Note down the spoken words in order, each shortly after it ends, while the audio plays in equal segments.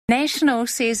National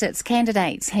says its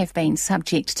candidates have been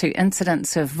subject to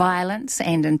incidents of violence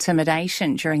and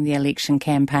intimidation during the election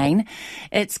campaign.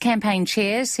 Its campaign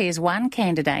chair says one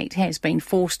candidate has been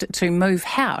forced to move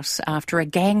house after a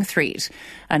gang threat.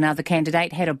 Another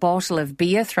candidate had a bottle of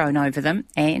beer thrown over them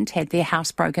and had their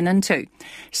house broken into.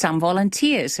 Some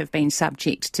volunteers have been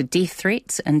subject to death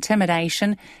threats,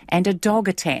 intimidation and a dog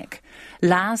attack.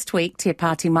 Last week, Te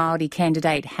Pāti Māori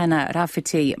candidate Hannah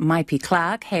Rafiti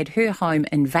Maipi-Clark had her home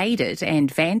invaded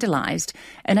and vandalised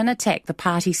in an attack the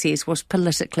party says was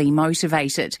politically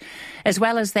motivated. As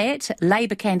well as that,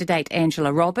 Labour candidate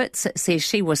Angela Roberts says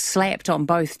she was slapped on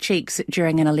both cheeks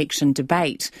during an election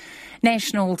debate.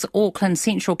 National's Auckland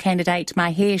Central candidate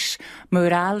Mahesh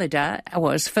Muralidhar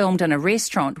was filmed in a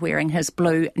restaurant wearing his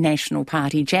blue National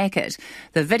Party jacket.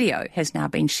 The video has now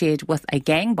been shared with a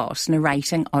gang boss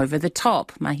narrating over the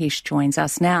top. Mahesh joins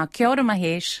us now. Kia ora,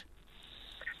 Mahesh.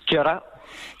 Kia ora.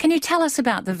 Can you tell us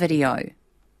about the video?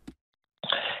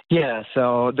 Yeah,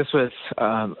 so this was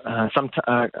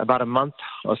about a month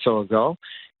or so ago,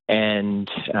 and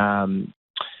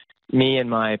me and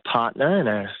my partner and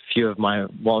a few of my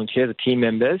volunteers, the team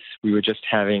members, we were just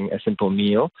having a simple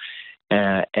meal,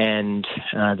 and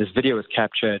this video was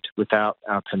captured without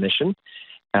our permission,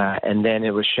 and then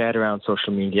it was shared around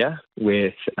social media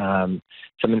with some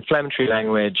inflammatory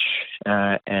language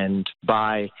and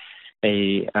by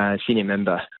a senior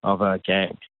member of a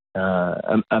gang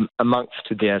amongst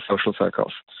their social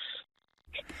circles.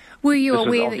 Were you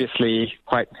aware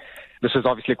This was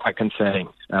obviously quite concerning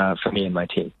for me and my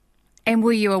team. And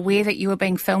were you aware that you were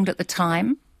being filmed at the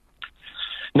time?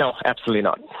 No, absolutely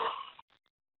not.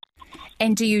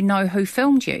 And do you know who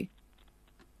filmed you?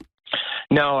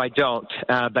 No, I don't.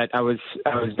 But I was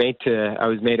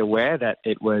made aware that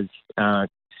it was a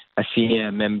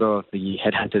senior member of the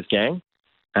Headhunters gang,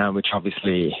 which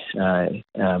obviously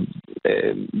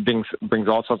brings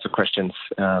all sorts of questions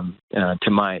to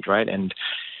mind, right? And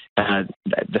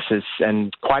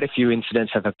and quite a few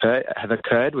incidents have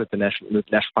occurred with the National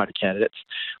Party candidates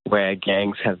where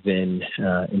gangs have been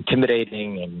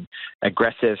intimidating and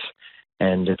aggressive,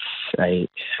 and I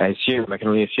can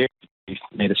only assume you've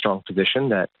made a strong position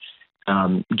that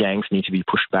gangs need to be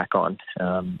pushed back on.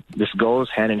 This goes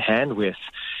hand in hand with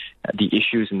the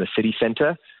issues in the city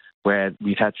centre, where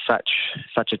we've had such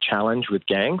a challenge with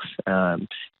gangs,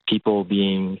 people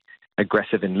being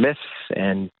aggressive in lifts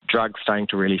and drugs starting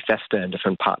to really fester in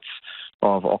different parts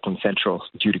of Auckland Central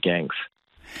due to gangs.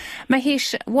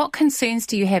 Mahesh, what concerns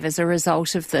do you have as a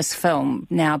result of this film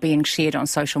now being shared on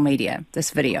social media,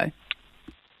 this video?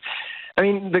 I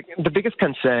mean, the biggest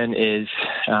concern is,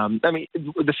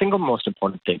 the single most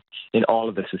important thing in all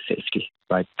of this is safety,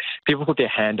 right? People put their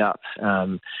hand up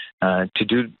to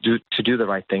do the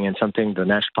right thing, and something the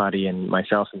National Party and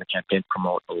myself and the campaign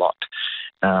promote a lot.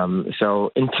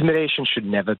 So intimidation should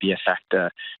never be a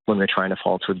factor when we're trying to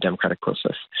follow through the democratic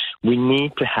process. We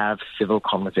need to have civil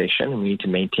conversation, and we need to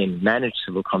maintain and manage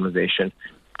civil conversation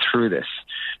through this.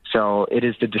 So it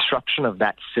is the disruption of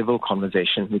that civil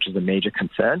conversation which is a major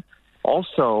concern.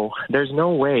 Also, there's no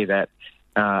way that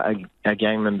a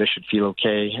gang member should feel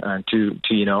okay to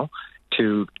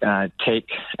take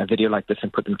a video like this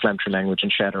and put inflammatory language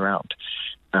and share it around.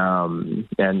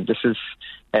 And this is,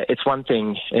 it's one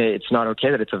thing, it's not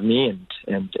okay that it's of me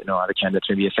and other candidates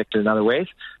may be affected in other ways,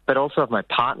 but also of my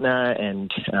partner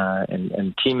and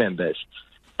team members.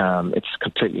 It's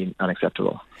completely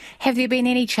unacceptable. Have there been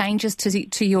any changes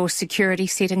to your security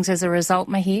settings as a result,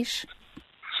 Mahesh?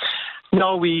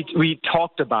 No, we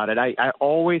talked about it. I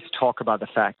always talk about the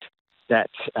fact that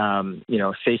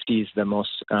safety is the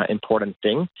most important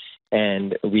thing,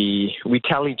 and we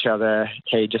tell each other,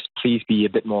 hey, just please be a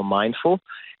bit more mindful,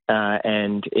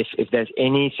 and if there's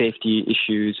any safety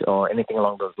issues or anything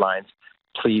along those lines,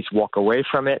 please walk away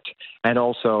from it, and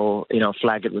also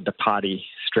flag it with the party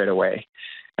straight away.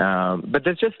 But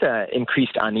there's just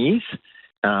increased unease.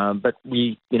 But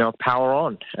we, power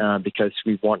on because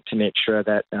we want to make sure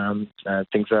that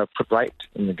things are put right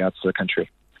in regards to the country.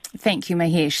 Thank you,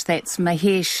 Mahesh. That's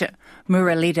Mahesh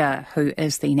Muralidhar, who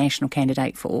is the national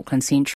candidate for Auckland Central.